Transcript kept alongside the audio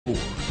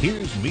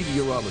Here's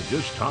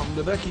meteorologist Tom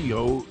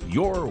DeVecchio,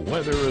 your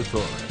weather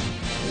authority.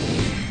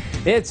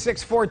 It's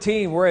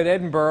 6:14. We're at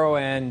Edinburgh,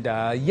 and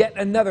yet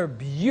another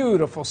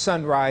beautiful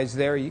sunrise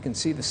there. You can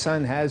see the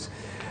sun has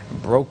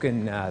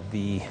broken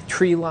the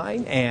tree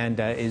line and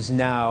is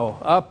now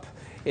up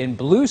in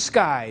blue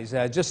skies.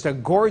 Just a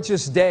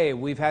gorgeous day.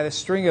 We've had a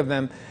string of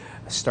them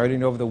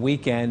starting over the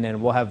weekend,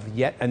 and we'll have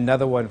yet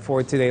another one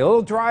for today. A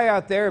little dry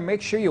out there.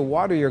 Make sure you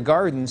water your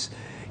gardens,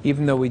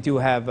 even though we do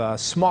have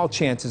small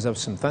chances of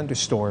some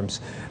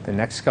thunderstorms the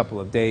next couple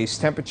of days.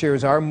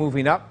 Temperatures are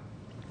moving up.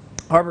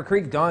 Harbor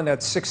Creek dawned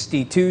at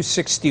 62,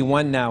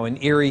 61 now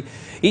in Erie.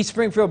 East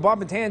Springfield,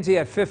 Bob and Tansy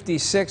at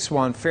 56,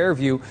 while in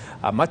Fairview,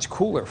 much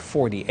cooler,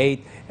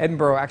 48.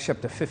 Edinburgh actually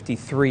up to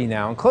 53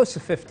 now, and close to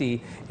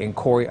 50 in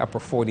Corey, upper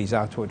 40s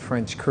out toward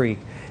French Creek.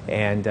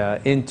 And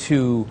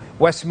into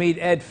Westmead,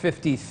 Ed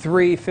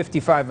 53,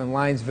 55 in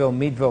Linesville,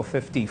 Meadville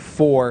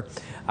 54.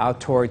 Out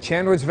toward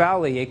Chandler's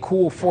Valley, a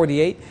cool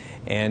 48,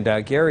 and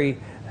Gary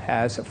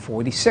has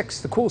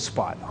 46, the cool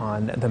spot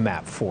on the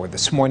map for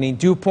this morning.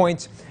 Dew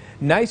points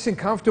nice and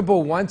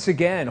comfortable once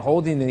again,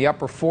 holding in the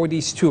upper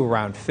 40s to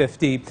around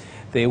 50.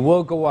 They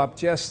will go up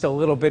just a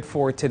little bit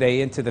for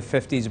today into the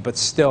 50s, but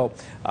still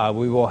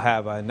we will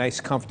have a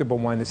nice comfortable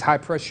one. This high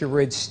pressure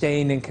ridge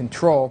staying in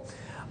control.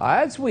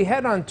 As we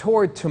head on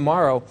toward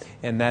tomorrow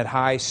and that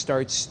high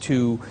starts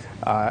to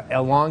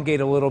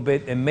elongate a little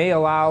bit, it may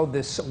allow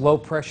this low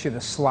pressure to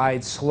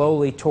slide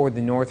slowly toward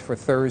the north for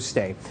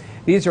Thursday.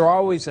 These are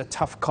always a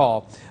tough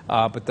call,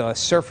 but the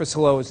surface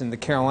lows in the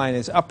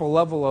Carolinas, upper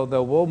level low,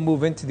 though, will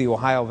move into the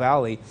Ohio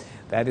Valley.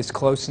 That is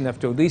close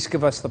enough to at least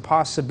give us the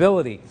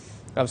possibility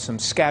of some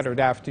scattered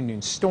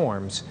afternoon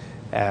storms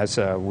as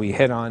we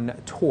head on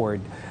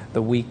toward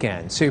the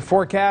weekend. So your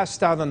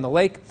forecast out on the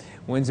lake,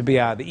 winds will be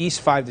out of the east,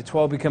 5 to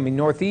 12, becoming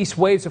northeast,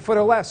 waves a foot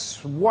or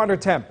less, water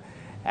temp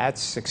at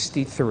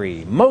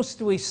 63.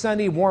 Mostly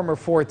sunny, warmer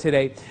for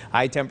today.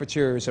 High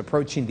temperatures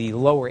approaching the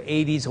lower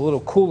 80s, a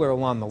little cooler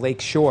along the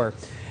lake shore.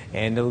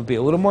 And it'll be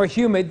a little more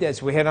humid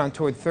as we head on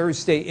toward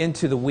Thursday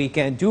into the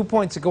weekend. Dew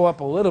points will go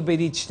up a little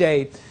bit each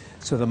day,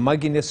 so the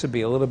mugginess will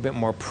be a little bit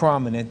more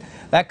prominent.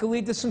 That could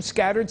lead to some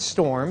scattered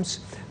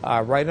storms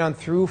right on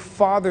through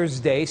Father's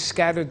Day.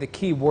 Scattered, the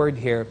key word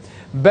here.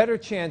 Better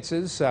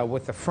chances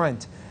with the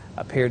front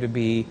appear to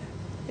be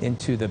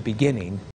into the beginning